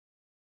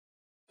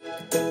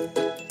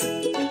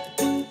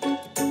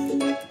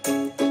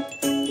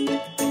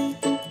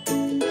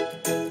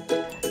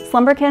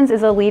Slumberkins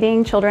is a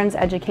leading children's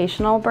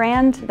educational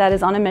brand that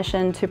is on a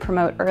mission to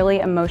promote early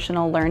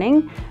emotional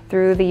learning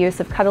through the use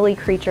of cuddly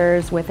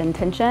creatures with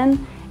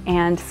intention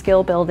and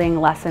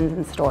skill-building lessons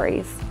and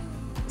stories.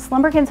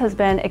 Slumberkins has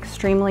been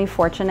extremely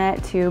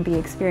fortunate to be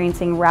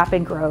experiencing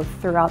rapid growth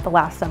throughout the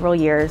last several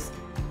years.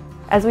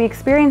 As we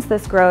experienced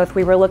this growth,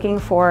 we were looking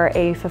for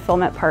a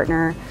fulfillment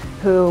partner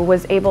who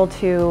was able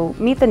to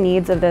meet the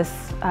needs of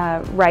this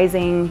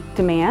rising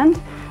demand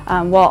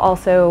while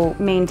also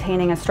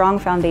maintaining a strong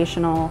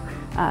foundational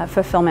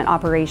fulfillment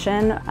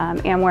operation.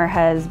 Amware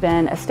has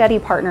been a steady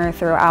partner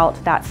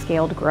throughout that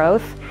scaled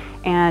growth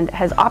and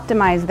has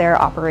optimized their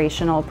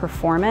operational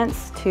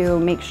performance to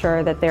make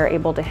sure that they're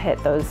able to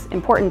hit those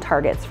important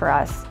targets for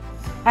us.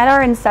 At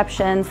our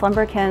inception,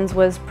 Slumberkins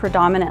was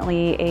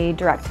predominantly a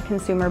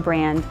direct-to-consumer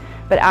brand,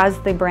 but as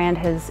the brand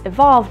has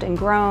evolved and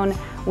grown,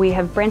 we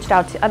have branched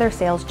out to other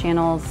sales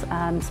channels,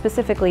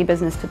 specifically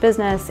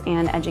business-to-business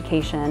and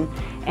education.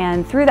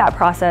 And through that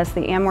process,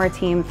 the Amware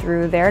team,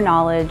 through their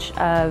knowledge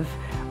of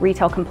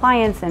retail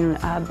compliance and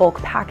bulk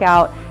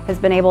packout, has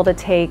been able to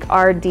take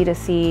our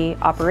D2C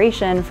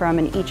operation from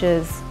an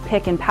each's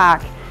pick and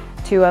pack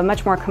to a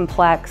much more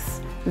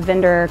complex,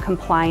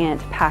 vendor-compliant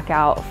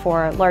packout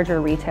for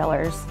larger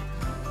retailers.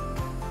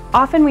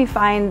 Often we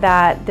find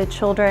that the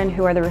children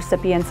who are the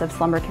recipients of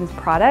Slumberkins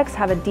products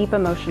have a deep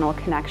emotional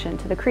connection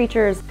to the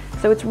creatures,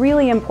 so it's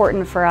really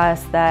important for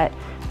us that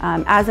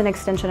as an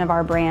extension of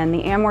our brand,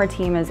 the Amware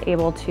team is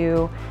able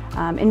to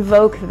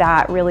invoke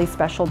that really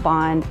special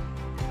bond.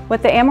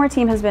 What the Amware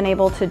team has been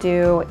able to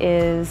do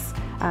is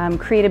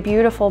create a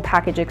beautiful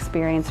package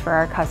experience for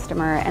our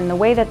customer, and the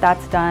way that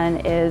that's done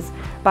is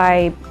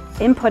by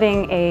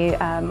inputting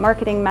a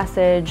marketing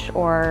message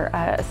or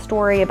a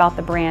story about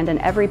the brand in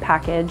every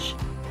package,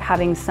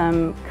 having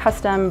some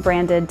custom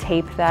branded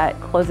tape that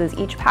closes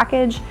each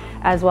package,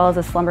 as well as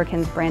a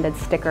Slumberkins branded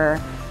sticker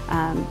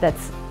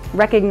that's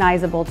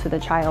recognizable to the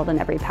child in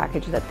every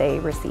package that they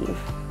receive.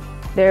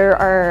 There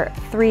are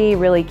 3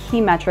 really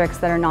key metrics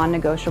that are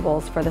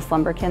non-negotiables for the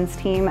Slumberkins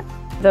team.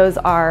 Those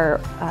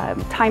are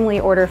timely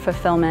order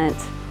fulfillment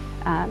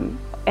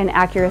and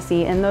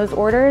accuracy in those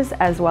orders,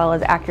 as well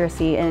as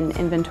accuracy in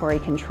inventory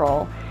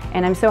control.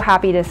 And I'm so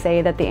happy to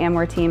say that the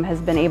Amware team has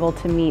been able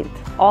to meet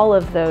all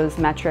of those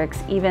metrics,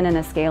 even in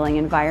a scaling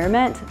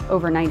environment,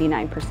 over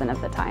 99%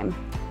 of the time.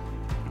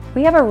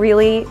 We have a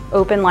really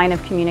open line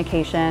of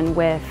communication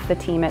with the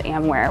team at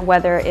Amware,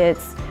 whether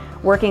it's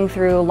working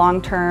through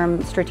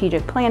long-term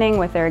strategic planning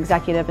with their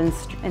executive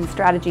and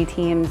strategy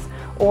teams,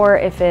 or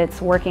if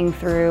it's working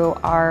through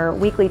our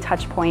weekly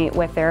touch point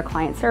with their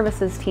client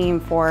services team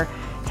for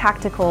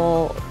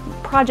tactical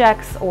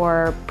projects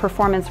or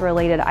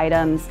performance-related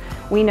items.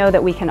 We know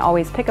that we can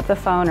always pick up the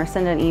phone or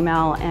send an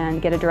email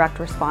and get a direct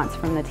response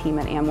from the team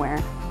at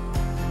Amware.